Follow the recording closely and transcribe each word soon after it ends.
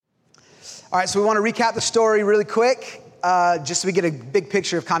All right, so we want to recap the story really quick, just so we get a big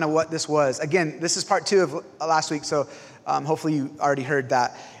picture of kind of what this was. Again, this is part 2 of last week, so hopefully you already heard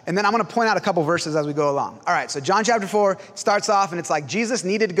that. And then I'm going to point out a couple verses as we go along. All right, so John chapter 4 starts off, and it's like Jesus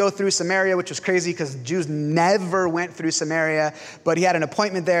needed to go through Samaria, which was crazy because Jews never went through Samaria, but he had an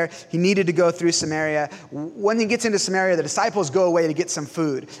appointment there. He needed to go through Samaria. When he gets into Samaria, the disciples go away to get some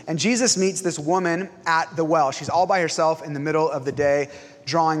food. And Jesus meets this woman at the well. She's all by herself in the middle of the day,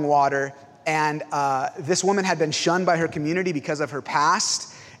 drawing water. And this woman had been shunned by her community because of her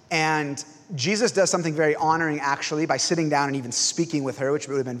past. And Jesus does something very honoring, actually, by sitting down and even speaking with her, which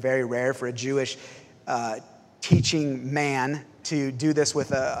would have been very rare for a Jewish teaching man to do this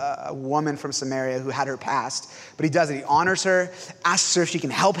with a woman from Samaria who had her past. But he does it. He honors her, asks her if she can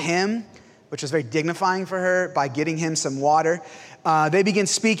help him, which was very dignifying for her, by getting him some water. They begin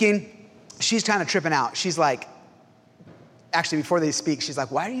speaking. She's kind of tripping out. She's like, actually, before they speak, she's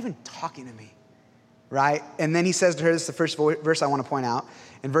like, why are you even talking to me? Right? And then he says to her, this is the first verse I want to point out.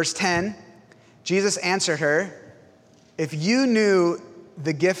 In verse 10, Jesus answered her, if you knew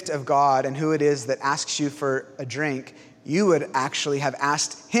the gift of God and who it is that asks you for a drink, you would actually have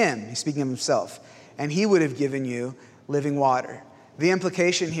asked him, he's speaking of himself, and he would have given you living water. The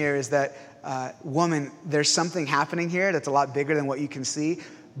implication here is that, woman, there's something happening here that's a lot bigger than what you can see,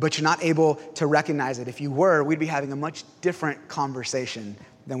 but you're not able to recognize it. If you were, we'd be having a much different conversation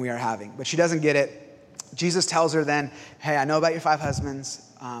than we are having. But she doesn't get it. Jesus tells her then, hey, I know about your 5 husbands.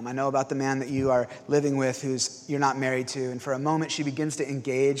 I know about the man that you are living with who's you're not married to. And for a moment, she begins to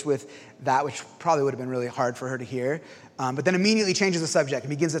engage with that, which probably would have been really hard for her to hear. But then immediately changes the subject and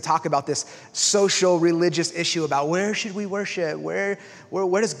begins to talk about this social, religious issue about where should we worship? Where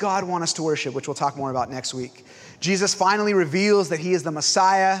does God want us to worship? Which we'll talk more about next week. Jesus finally reveals that he is the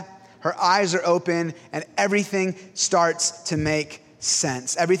Messiah. Her eyes are open and everything starts to make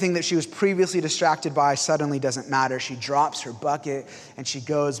sense. Everything that she was previously distracted by suddenly doesn't matter. She drops her bucket and she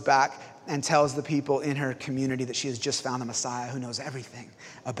goes back and tells the people in her community that she has just found the Messiah who knows everything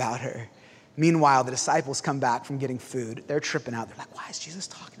about her. Meanwhile, the disciples come back from getting food. They're tripping out. They're like, why is Jesus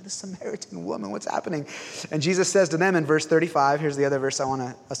talking to this Samaritan woman? What's happening? And Jesus says to them in verse 35, here's the other verse I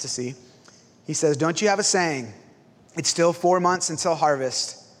want us to see. He says, don't you have a saying? It's still 4 months until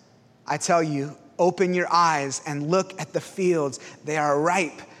harvest. I tell you, open your eyes and look at the fields. They are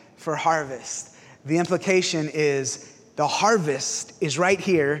ripe for harvest. The implication is the harvest is right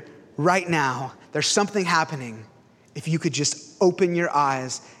here, right now. There's something happening if you could just open your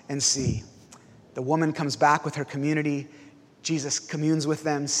eyes and see. The woman comes back with her community. Jesus communes with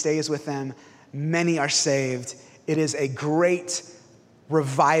them, stays with them. Many are saved. It is a great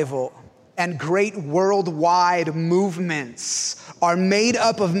revival. And great worldwide movements are made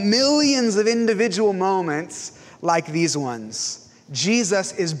up of millions of individual moments like these ones.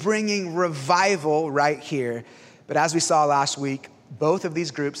 Jesus is bringing revival right here. But as we saw last week, both of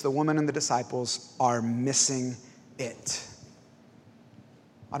these groups, the woman and the disciples, are missing it.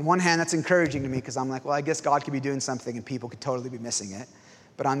 On one hand, that's encouraging to me because I'm like, well, I guess God could be doing something and people could totally be missing it.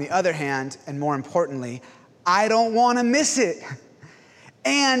 But on the other hand, and more importantly, I don't want to miss it.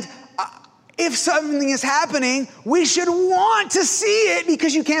 And if something is happening, we should want to see it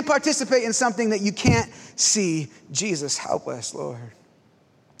because you can't participate in something that you can't see. Jesus, help us, Lord,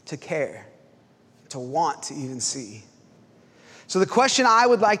 to care, to want to even see. So the question I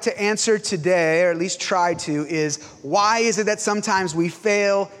would like to answer today, or at least try to, is why is it that sometimes we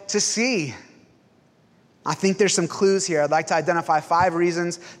fail to see? I think there's some clues here. I'd like to identify 5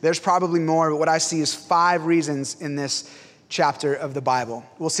 reasons. There's probably more, but what I see is 5 reasons in this chapter of the Bible.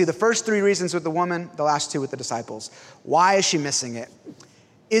 We'll see the first 3 reasons with the woman, the last 2 with the disciples. Why is she missing it?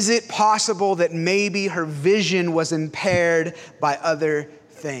 Is it possible that maybe her vision was impaired by other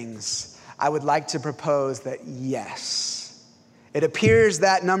things? I would like to propose that yes. It appears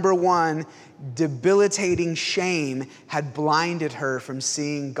that number 1, debilitating shame had blinded her from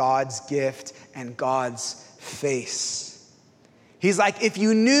seeing God's gift and God's face. He's like, if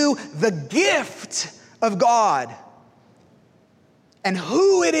you knew the gift of God, and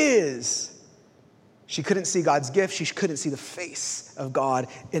who it is. She couldn't see God's gift. She couldn't see the face of God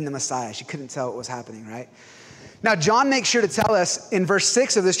in the Messiah. She couldn't tell what was happening, right? Now, John makes sure to tell us in verse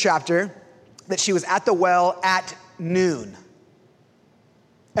 6 of this chapter that she was at the well at noon.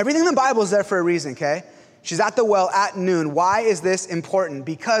 Everything in the Bible is there for a reason, okay? She's at the well at noon. Why is this important?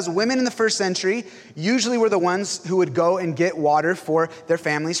 Because women in the first century usually were the ones who would go and get water for their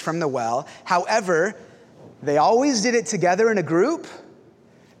families from the well. However, they always did it together in a group,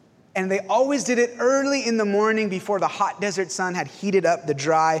 and they always did it early in the morning before the hot desert sun had heated up the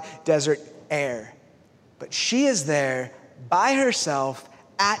dry desert air. But she is there by herself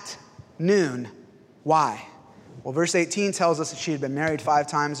at noon. Why? Well, verse 18 tells us that she had been married 5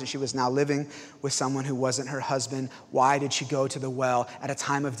 times and she was now living with someone who wasn't her husband. Why did she go to the well at a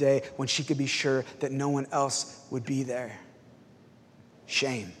time of day when she could be sure that no one else would be there?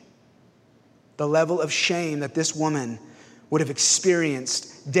 Shame. The level of shame that this woman would have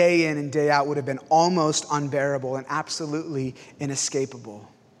experienced day in and day out would have been almost unbearable and absolutely inescapable.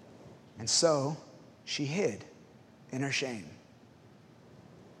 And so she hid in her shame.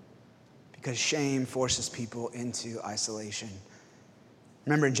 Because shame forces people into isolation.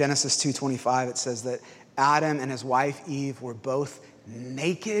 Remember in Genesis 2:25, it says that Adam and his wife Eve were both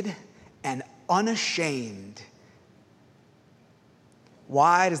naked and unashamed.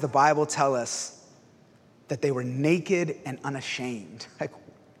 Why does the Bible tell us that they were naked and unashamed? Like,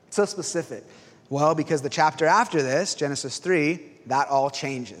 so specific. Well, because the chapter after this, Genesis 3, that all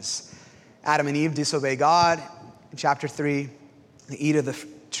changes. Adam and Eve disobey God. In chapter 3, they eat of the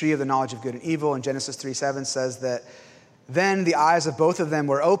tree of the knowledge of good and evil. And Genesis 3:7 says that then the eyes of both of them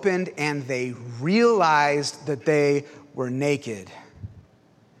were opened and they realized that they were naked.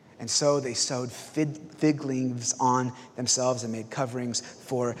 And so they sewed fig leaves on themselves and made coverings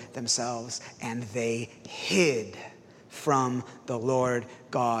for themselves. And they hid from the Lord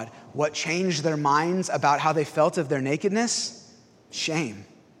God. What changed their minds about how they felt of their nakedness? Shame.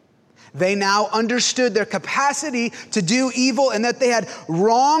 They now understood their capacity to do evil and that they had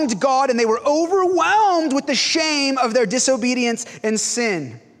wronged God, and they were overwhelmed with the shame of their disobedience and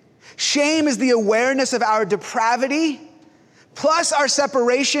sin. Shame is the awareness of our depravity, plus our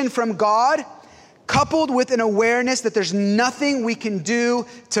separation from God, coupled with an awareness that there's nothing we can do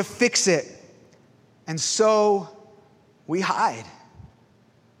to fix it. And so we hide.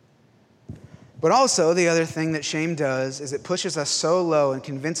 But also, the other thing that shame does is it pushes us so low and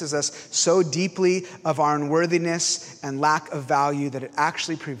convinces us so deeply of our unworthiness and lack of value that it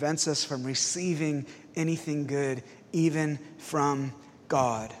actually prevents us from receiving anything good, even from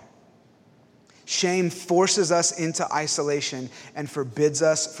God. Shame forces us into isolation and forbids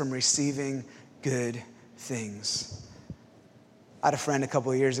us from receiving good things. I had a friend a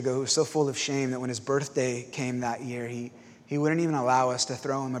couple of years ago who was so full of shame that when his birthday came that year, he wouldn't even allow us to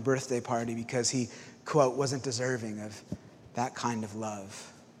throw him a birthday party because he, quote, wasn't deserving of that kind of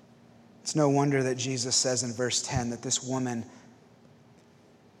love. It's no wonder that Jesus says in verse 10 that this woman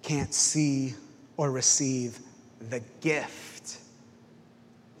can't see or receive the gift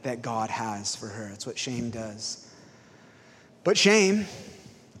that God has for her. It's what shame does. But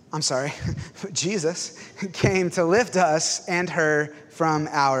Jesus came to lift us and her from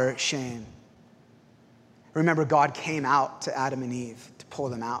our shame. Remember, God came out to Adam and Eve to pull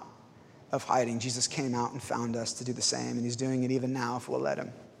them out of hiding. Jesus came out and found us to do the same, and he's doing it even now if we'll let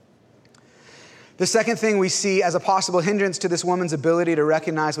him. The second thing we see as a possible hindrance to this woman's ability to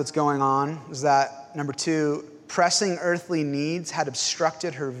recognize what's going on is that, number 2, pressing earthly needs had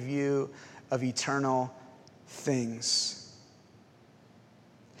obstructed her view of eternal things.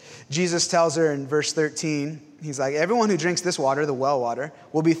 Jesus tells her in verse 13, he's like, everyone who drinks this water, the well water,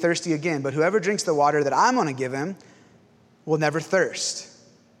 will be thirsty again. But whoever drinks the water that I'm going to give him will never thirst.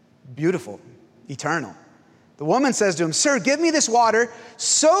 Beautiful, eternal. The woman says to him, sir, give me this water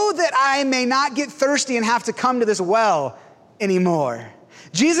so that I may not get thirsty and have to come to this well anymore.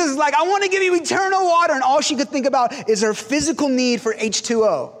 Jesus is like, I want to give you eternal water. And all she could think about is her physical need for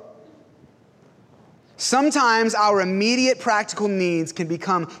H2O. Sometimes our immediate practical needs can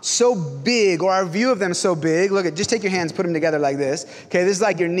become so big, or our view of them so big. Look, just take your hands, put them together like this. Okay, this is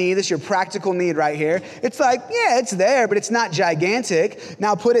like your need. This is your practical need right here. It's like, yeah, it's there, but it's not gigantic.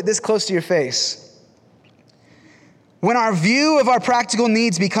 Now put it this close to your face. When our view of our practical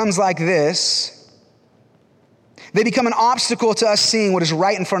needs becomes like this, they become an obstacle to us seeing what is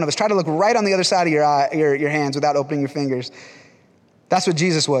right in front of us. Try to look right on the other side of your hands without opening your fingers. That's what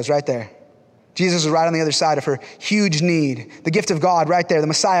Jesus was right there. Jesus was right on the other side of her huge need. The gift of God right there, the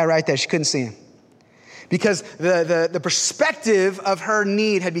Messiah right there. She couldn't see him. Because the perspective of her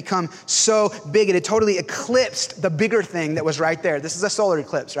need had become so big, it had totally eclipsed the bigger thing that was right there. This is a solar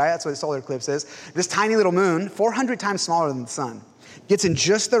eclipse, right? That's what a solar eclipse is. This tiny little moon, 400 times smaller than the sun, gets in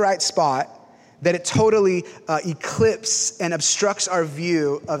just the right spot that it totally eclipses and obstructs our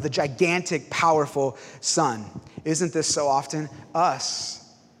view of the gigantic, powerful sun. Isn't this so often us?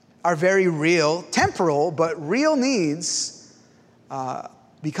 Our very real, temporal, but real needs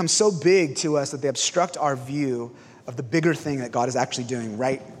become so big to us that they obstruct our view of the bigger thing that God is actually doing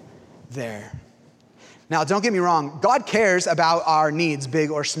right there. Now, don't get me wrong. God cares about our needs, big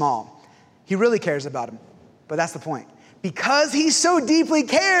or small. He really cares about them. But that's the point. Because he so deeply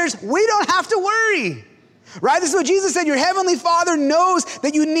cares, we don't have to worry. Right? This is what Jesus said. Your heavenly Father knows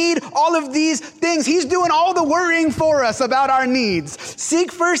that you need all of these things. He's doing all the worrying for us about our needs.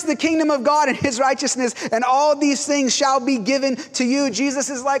 Seek first the kingdom of God and his righteousness, and all these things shall be given to you. Jesus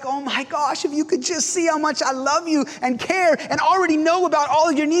is like, oh my gosh, if you could just see how much I love you and care and already know about all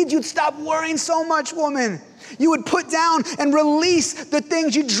of your needs, you'd stop worrying so much, woman. You would put down and release the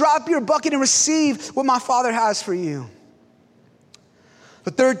things. You drop your bucket and receive what my Father has for you.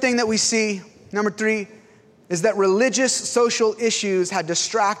 The third thing that we see, number 3, is that religious social issues had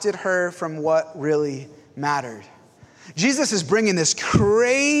distracted her from what really mattered. Jesus is bringing this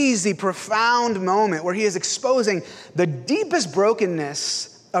crazy, profound moment where he is exposing the deepest brokenness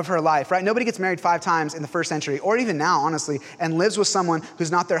of her life, right? Nobody gets married 5 times in the first century, or even now, honestly, and lives with someone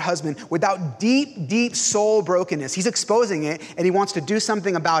who's not their husband without deep, deep soul brokenness. He's exposing it, and he wants to do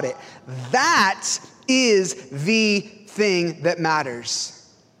something about it. That is the thing that matters.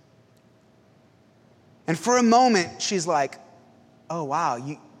 And for a moment, she's like, oh, wow,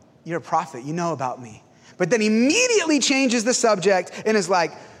 you're a prophet. You know about me. But then immediately changes the subject and is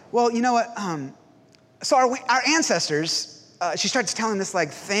like, well, you know what? So our ancestors, she starts telling this like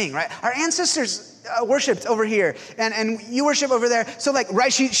thing, right? Our ancestors worshipped over here and you worship over there. So like,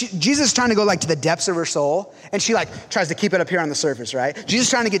 right, Jesus is trying to go like to the depths of her soul, and she like tries to keep it up here on the surface, right? Jesus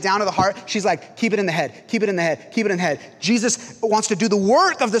trying to get down to the heart. She's like, keep it in the head, keep it in the head, keep it in the head. Jesus wants to do the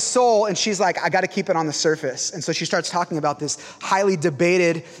work of the soul, and she's like, I got to keep it on the surface. And so she starts talking about this highly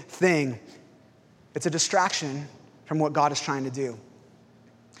debated thing. It's a distraction from what God is trying to do.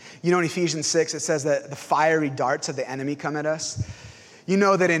 You know, in Ephesians 6, it says that the fiery darts of the enemy come at us. You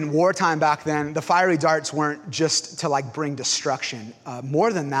know that in wartime back then, the fiery darts weren't just to like bring destruction.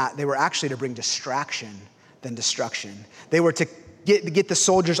 More than that, they were actually to bring distraction than destruction. They were to get the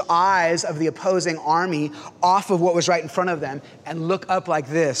soldiers' eyes of the opposing army off of what was right in front of them and look up like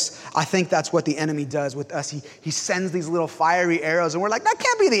this. I think that's what the enemy does with us. He sends these little fiery arrows, and we're like, that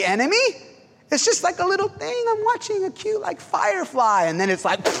can't be the enemy. It's just like a little thing. I'm watching a cute like firefly, and then it's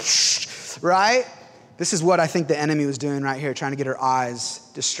like, right? This is what I think the enemy was doing right here, trying to get her eyes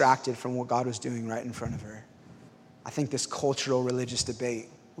distracted from what God was doing right in front of her. I think this cultural religious debate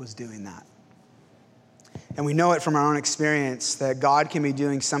was doing that. And we know it from our own experience that God can be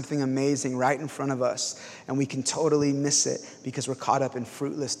doing something amazing right in front of us, and we can totally miss it because we're caught up in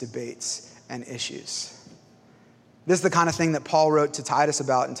fruitless debates and issues. This is the kind of thing that Paul wrote to Titus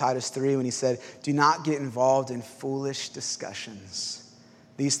about in Titus 3 when he said, do not get involved in foolish discussions.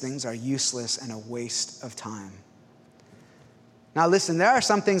 These things are useless and a waste of time. Now listen, there are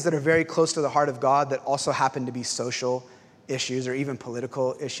some things that are very close to the heart of God that also happen to be social issues or even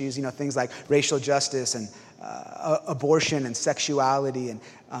political issues. You know, things like racial justice and abortion and sexuality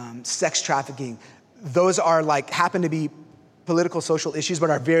and sex trafficking. Those are like, happen to be political, social issues, but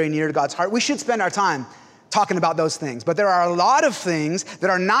are very near to God's heart. We should spend our time talking about those things. But there are a lot of things that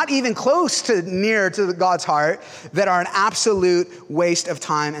are not even close to near to God's heart that are an absolute waste of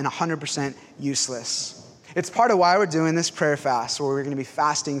time and 100% useless. It's part of why we're doing this prayer fast, where we're going to be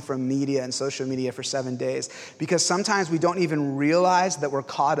fasting from media and social media for 7 days, because sometimes we don't even realize that we're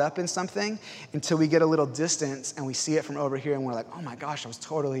caught up in something until we get a little distance and we see it from over here and we're like, oh my gosh, I was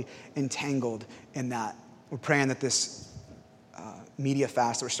totally entangled in that. We're praying that this media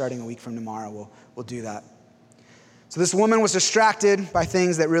fast that we're starting a week from tomorrow will do that. So this woman was distracted by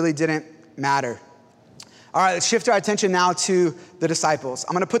things that really didn't matter. All right, let's shift our attention now to the disciples.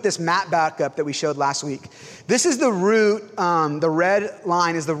 I'm going to put this map back up that we showed last week. This is the route, the red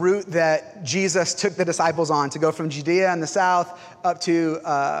line is the route that Jesus took the disciples on to go from Judea in the south up to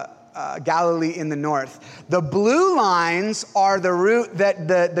Galilee in the north. The blue lines are the route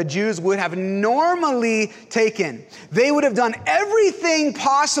that the Jews would have normally taken. They would have done everything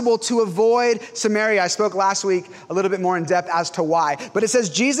possible to avoid Samaria. I spoke last week a little bit more in depth as to why. But it says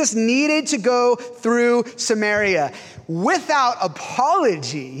Jesus needed to go through Samaria. Without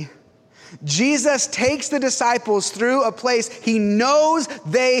apology, Jesus takes the disciples through a place he knows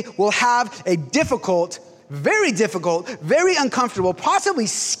they will have a difficult, very uncomfortable, possibly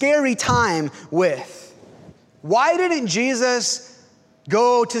scary time with. Why didn't Jesus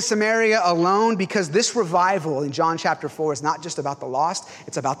go to Samaria alone? Because this revival in John chapter 4 is not just about the lost,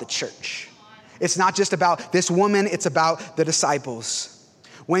 it's about the church. It's not just about this woman, it's about the disciples.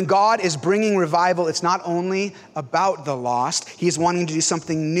 When God is bringing revival, it's not only about the lost, he's wanting to do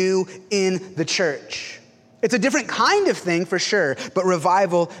something new in the church. It's a different kind of thing for sure, but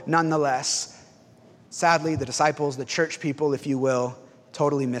revival nonetheless. Sadly, the disciples, the church people, if you will,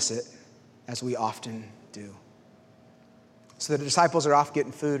 totally miss it, as we often do. So the disciples are off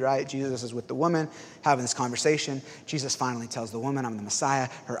getting food, right? Jesus is with the woman having this conversation. Jesus finally tells the woman, I'm the Messiah.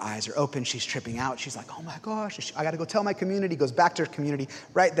 Her eyes are open. She's tripping out. She's like, oh my gosh, I got to go tell my community. Goes back to her community.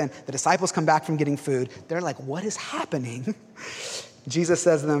 Right then, the disciples come back from getting food. They're like, what is happening? Jesus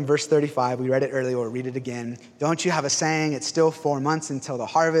says to them, verse 35, we read it earlier, we'll read it again. Don't you have a saying, it's still 4 months until the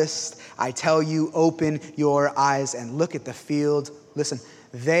harvest? I tell you, open your eyes and look at the field. Listen,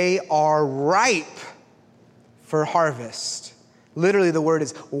 they are ripe for harvest. Literally, the word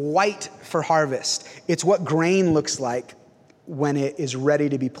is white for harvest. It's what grain looks like when it is ready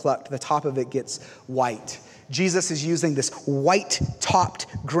to be plucked. The top of it gets white. Jesus is using this white-topped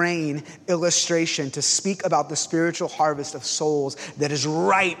grain illustration to speak about the spiritual harvest of souls that is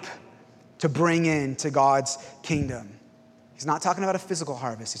ripe to bring into God's kingdom. He's not talking about a physical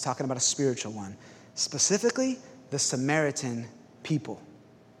harvest. He's talking about a spiritual one. Specifically, the Samaritan people.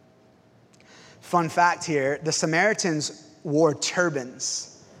 Fun fact here, the Samaritans wore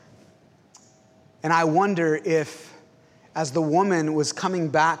turbans. And I wonder if, as the woman was coming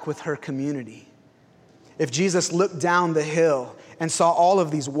back with her community, if Jesus looked down the hill and saw all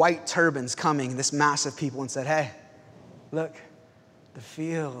of these white turbans coming, this mass of people, and said, hey, look, the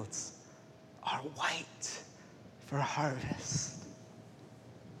fields are white for harvest.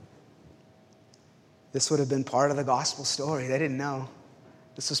 This would have been part of the gospel story. They didn't know.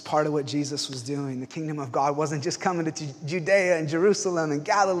 This was part of what Jesus was doing. The kingdom of God wasn't just coming to Judea and Jerusalem and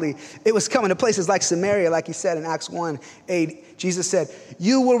Galilee. It was coming to places like Samaria, like he said in Acts 1:8. Jesus said,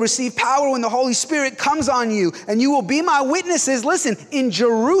 you will receive power when the Holy Spirit comes on you, and you will be my witnesses, listen, in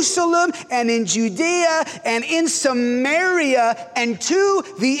Jerusalem and in Judea and in Samaria and to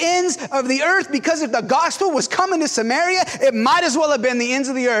the ends of the earth. Because if the gospel was coming to Samaria, it might as well have been the ends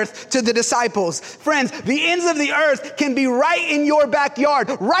of the earth to the disciples. Friends, the ends of the earth can be right in your backyard,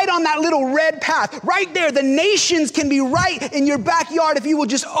 right on that little red path, right there. The nations can be right in your backyard if you will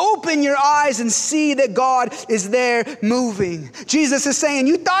just open your eyes and see that God is there moving. Jesus is saying,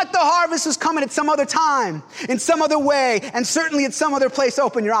 you thought the harvest was coming at some other time, in some other way, and certainly at some other place.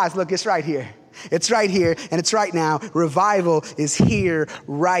 Open your eyes. Look, it's right here. It's right here, and it's right now. Revival is here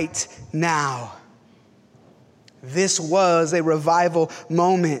right now. This was a revival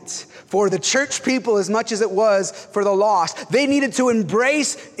moment for the church people as much as it was for the lost. They needed to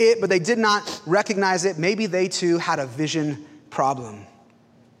embrace it, but they did not recognize it. Maybe they too had a vision problem.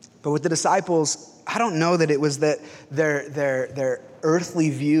 But with the disciples, I don't know that it was that their earthly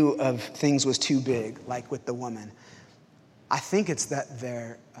view of things was too big, like with the woman. I think it's that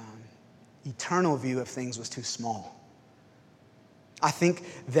their eternal view of things was too small. I think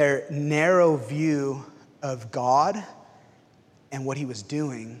their narrow view of God and what he was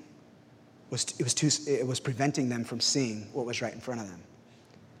doing was preventing them from seeing what was right in front of them.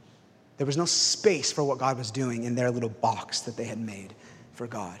 There was no space for what God was doing in their little box that they had made for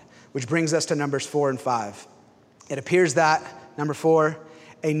God. Which brings us to Numbers 4 and 5. It appears that, number 4,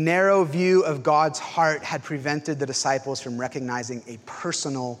 a narrow view of God's heart had prevented the disciples from recognizing a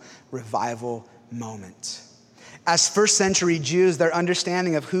personal revival moment. As first century Jews, their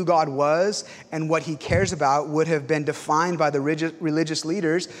understanding of who God was and what he cares about would have been defined by the religious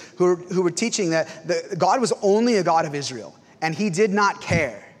leaders who were teaching that God was only a God of Israel, and he did not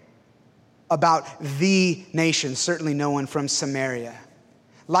care about the nation, certainly no one from Samaria.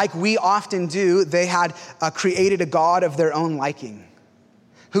 Like we often do, they had created a God of their own liking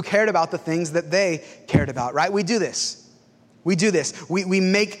who cared about the things that they cared about, right? We do this. We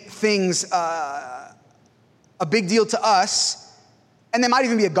make things a big deal to us, and they might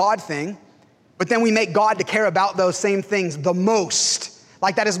even be a God thing, but then we make God to care about those same things the most.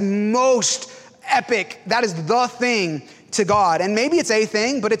 Like that is most epic. That is the thing to God. And maybe it's a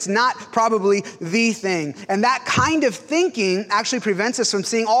thing, but it's not probably the thing. And that kind of thinking actually prevents us from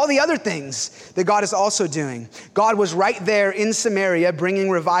seeing all the other things that God is also doing. God was right there in Samaria bringing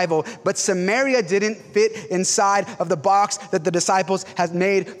revival, but Samaria didn't fit inside of the box that the disciples had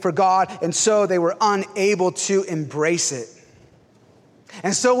made for God, and so they were unable to embrace it.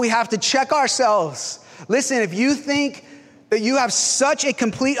 And so we have to check ourselves. Listen, if you think that you have such a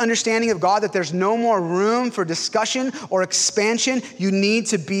complete understanding of God that there's no more room for discussion or expansion, you need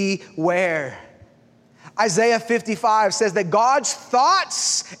to beware. Isaiah 55 says that God's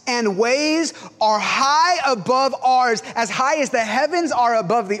thoughts and ways are high above ours. As high as the heavens are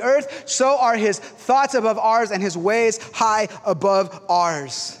above the earth, so are his thoughts above ours and his ways high above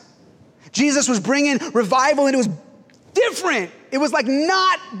ours. Jesus was bringing revival, and it was different. It was like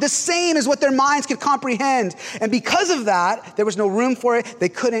not the same as what their minds could comprehend. And because of that, there was no room for it. They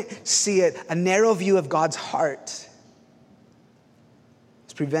couldn't see it. A narrow view of God's heart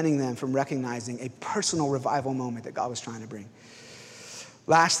is preventing them from recognizing a personal revival moment that God was trying to bring.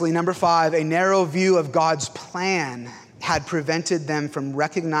 Lastly, number 5, a narrow view of God's plan had prevented them from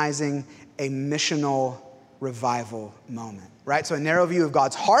recognizing a missional revival moment, right? So a narrow view of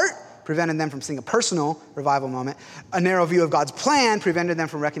God's heart prevented them from seeing a personal revival moment. A narrow view of God's plan prevented them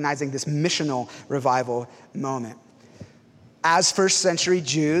from recognizing this missional revival moment. As first century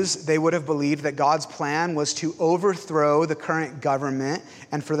Jews, they would have believed that God's plan was to overthrow the current government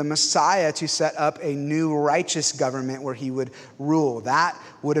and for the Messiah to set up a new righteous government where he would rule. That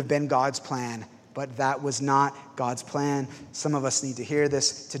would have been God's plan, but that was not God's plan. Some of us need to hear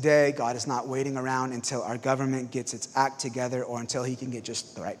this today. God is not waiting around until our government gets its act together or until he can get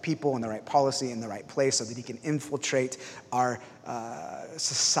just the right people and the right policy in the right place so that he can infiltrate our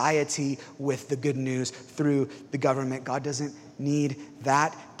society with the good news through the government. God doesn't need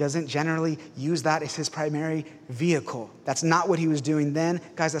that, doesn't generally use that as his primary vehicle. That's not what he was doing then.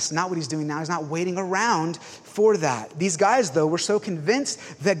 Guys, that's not what he's doing now. He's not waiting around for that. These guys, though, were so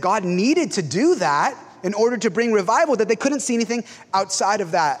convinced that God needed to do that in order to bring revival that they couldn't see anything outside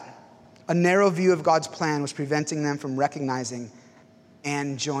of that. A narrow view of God's plan was preventing them from recognizing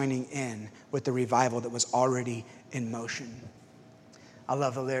and joining in with the revival that was already in motion. I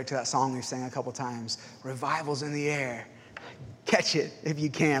love the lyric to that song we've sang a couple times. Revival's in the air. Catch it if you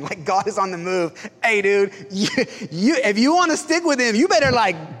can. Like God is on the move. Hey, dude, if you want to stick with him, you better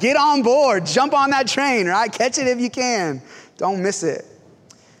get on board, jump on that train, right? Catch it if you can. Don't miss it.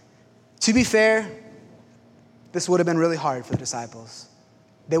 To be fair, this would have been really hard for the disciples.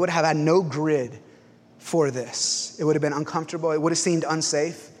 They would have had no grid for this. It would have been uncomfortable. It would have seemed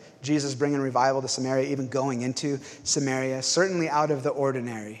unsafe. Jesus bringing revival to Samaria, even going into Samaria, certainly out of the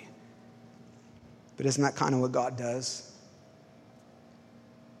ordinary. But isn't that kind of what God does?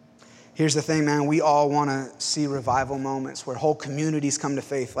 Here's the thing, man. We all want to see revival moments where whole communities come to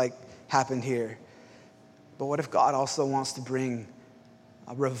faith like happened here. But what if God also wants to bring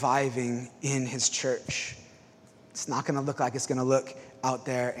a reviving in his church? It's not going to look like it's going to look out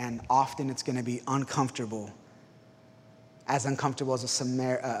there, and often it's going to be uncomfortable. As uncomfortable as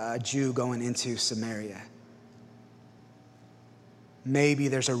a Jew going into Samaria. Maybe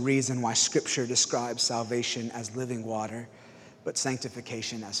there's a reason why Scripture describes salvation as living water, but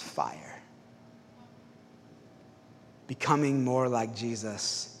sanctification as fire. Becoming more like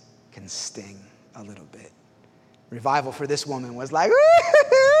Jesus can sting a little bit. Revival for this woman was like,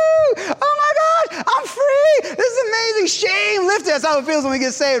 oh my gosh, I'm free. This is amazing. Shame lifted. That's how it feels when we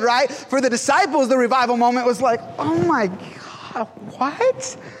get saved, right? For the disciples, the revival moment was like, oh my God,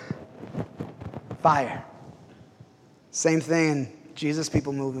 what? Fire. Same thing in Jesus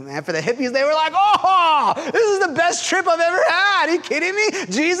people movement, man. For the hippies, they were like, oh, this is the best trip I've ever had. Are you kidding me?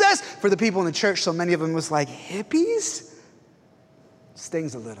 Jesus? For the people in the church, so many of them was like, hippies?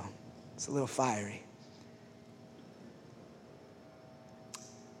 Stings a little. It's a little fiery.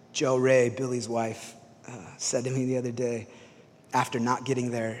 Jo Ray, Billy's wife, said to me the other day, after not getting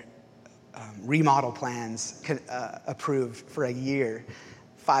their remodel plans approved for a year,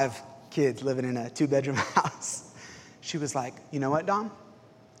 5 kids living in a 2-bedroom house. She was like, you know what, Dom?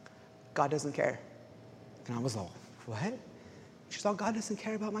 God doesn't care. And I was like, what? She's like, God doesn't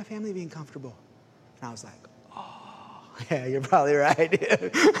care about my family being comfortable. And I was like, oh, yeah, you're probably right.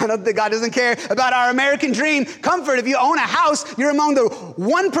 I don't think God doesn't care about our American dream comfort. If you own a house, you're among the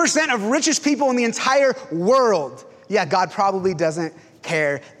 1% of richest people in the entire world. Yeah, God probably doesn't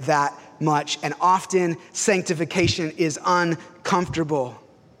care that much. And often sanctification is uncomfortable.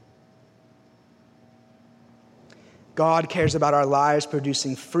 God cares about our lives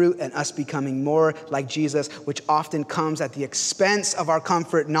producing fruit and us becoming more like Jesus, which often comes at the expense of our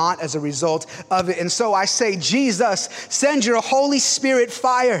comfort, not as a result of it. And so I say, Jesus, send your Holy Spirit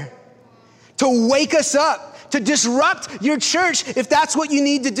fire to wake us up, to disrupt your church if that's what you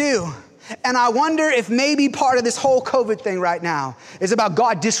need to do. And I wonder if maybe part of this whole COVID thing right now is about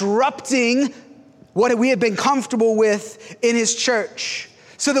God disrupting what we have been comfortable with in his church,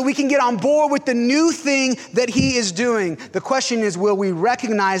 so that we can get on board with the new thing that he is doing. The question is, will we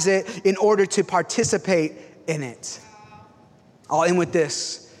recognize it in order to participate in it? I'll end with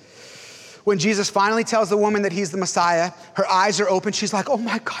this. When Jesus finally tells the woman that he's the Messiah, her eyes are open. She's like, oh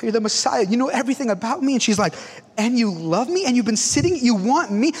my God, you're the Messiah. You know everything about me. And she's like, and you love me? And you've been sitting, you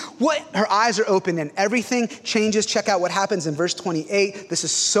want me? What? Her eyes are open and everything changes. Check out what happens in verse 28. This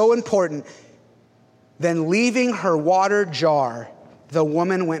is so important. Then leaving her water jar, The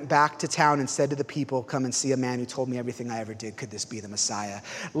woman went back to town and said to the people, come and see a man who told me everything I ever did. Could this be the Messiah?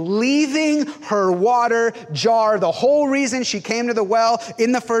 Leaving her water jar, the whole reason she came to the well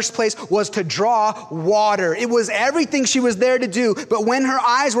in the first place was to draw water. It was everything she was there to do. But when her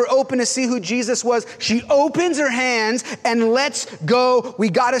eyes were open to see who Jesus was, she opens her hands and lets go. We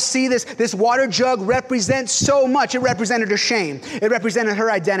got to see this. This water jug represents so much. It represented her shame. It represented her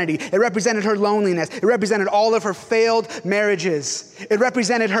identity. It represented her loneliness. It represented all of her failed marriages. It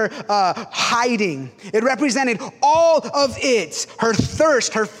represented her hiding. It represented all of it, her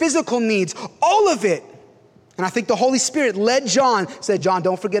thirst, her physical needs, all of it. And I think the Holy Spirit led John, said, John,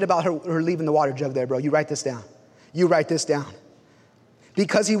 don't forget about her leaving the water jug there, bro. You write this down. You write this down.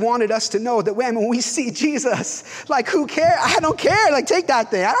 Because he wanted us to know that when we see Jesus, like who cares? I don't care. Like take that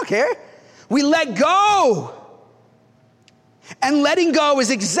thing. I don't care. We let go. And letting go is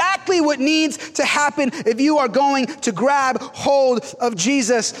exactly what needs to happen if you are going to grab hold of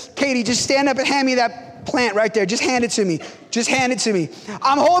Jesus. Katie, just stand up and hand me that plant right there. Just hand it to me. Just hand it to me.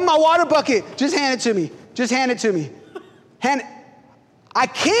 I'm holding my water bucket. Just hand it to me. Just hand it to me. I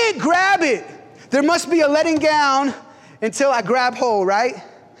can't grab it. There must be a letting down until I grab hold, right?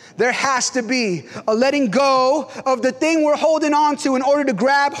 There has to be a letting go of the thing we're holding on to in order to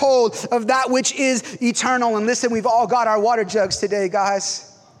grab hold of that which is eternal. And listen, we've all got our water jugs today,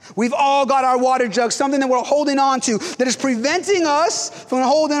 guys. We've all got our water jugs, something that we're holding on to that is preventing us from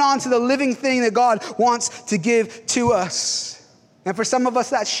holding on to the living thing that God wants to give to us. And for some of us,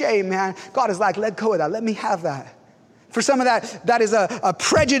 that's shame, man. God is like, let go of that. Let me have that. For some of that is a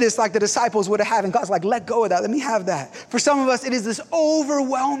prejudice like the disciples would have had. And God's like, let go of that. Let me have that. For some of us, it is this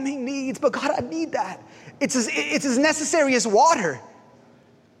overwhelming needs. But God, I need that. It's as necessary as water.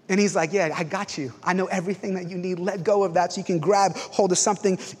 And he's like, yeah, I got you. I know everything that you need. Let go of that so you can grab hold of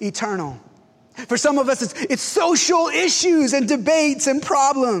something eternal. For some of us, it's social issues and debates and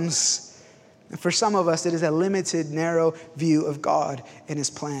problems. And for some of us, it is a limited, narrow view of God and his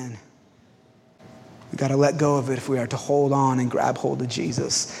plan. We got to let go of it if we are to hold on and grab hold of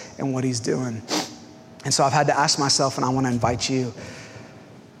Jesus and what he's doing. And so I've had to ask myself, and I want to invite you,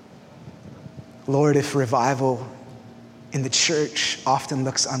 Lord, if revival in the church often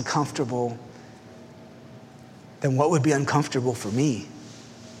looks uncomfortable, then what would be uncomfortable for me?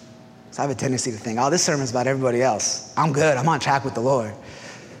 So I have a tendency to think, oh, this sermon's about everybody else. I'm good. I'm on track with the Lord.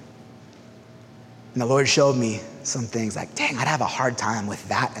 And the Lord showed me some things like, dang, I'd have a hard time with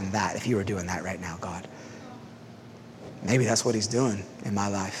that and that if you were doing that right now, God. Maybe that's what he's doing in my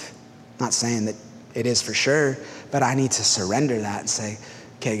life. Not saying that it is for sure, but I need to surrender that and say,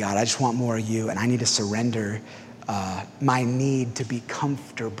 okay, God, I just want more of you, and I need to surrender my need to be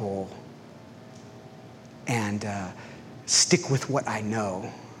comfortable and stick with what I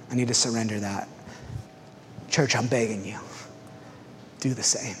know. I need to surrender that. Church, I'm begging you, do the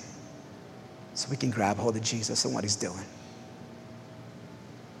same so we can grab hold of Jesus and what he's doing.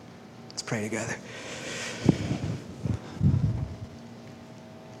 Let's pray together.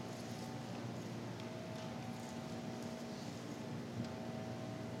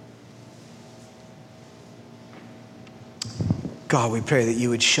 God, we pray that you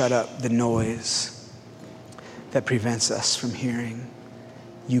would shut up the noise that prevents us from hearing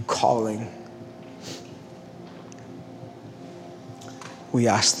you calling. We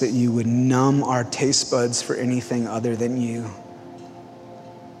ask that you would numb our taste buds for anything other than you.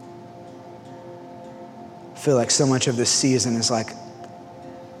 I feel like so much of this season is like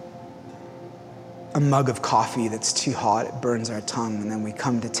a mug of coffee that's too hot. It burns our tongue, and then we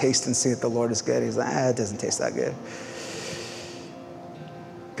come to taste and see that the Lord is good. He's like, it doesn't taste that good.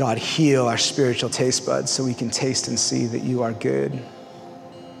 God, heal our spiritual taste buds so we can taste and see that you are good.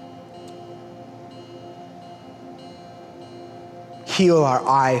 Heal our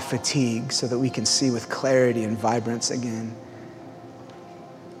eye fatigue so that we can see with clarity and vibrance again.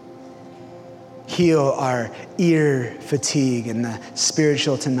 Heal our ear fatigue and the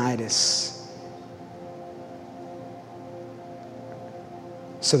spiritual tinnitus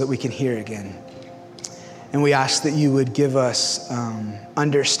so that we can hear again. And we ask that you would give us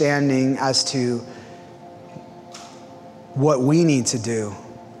understanding as to what we need to do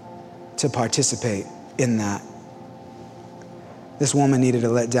to participate in that. This woman needed to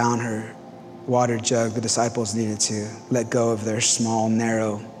let down her water jug. The disciples needed to let go of their small,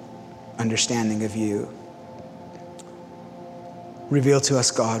 narrow understanding of you. Reveal to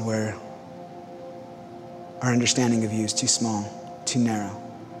us, God, where our understanding of you is too small, too narrow.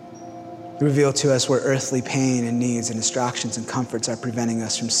 Reveal to us where earthly pain and needs and distractions and comforts are preventing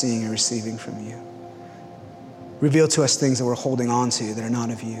us from seeing and receiving from you. Reveal to us things that we're holding on to that are not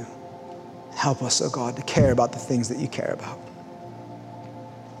of you. Help us, oh God, to care about the things that you care about.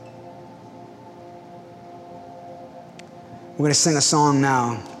 We're going to sing a song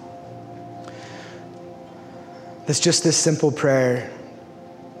now. It's just this simple prayer.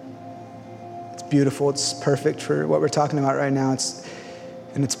 It's beautiful. It's perfect for what we're talking about right now. It's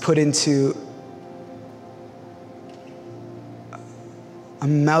put into a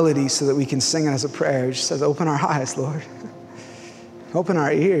melody so that we can sing it as a prayer. It just says, open our eyes, Lord. Open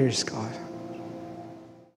our ears, God.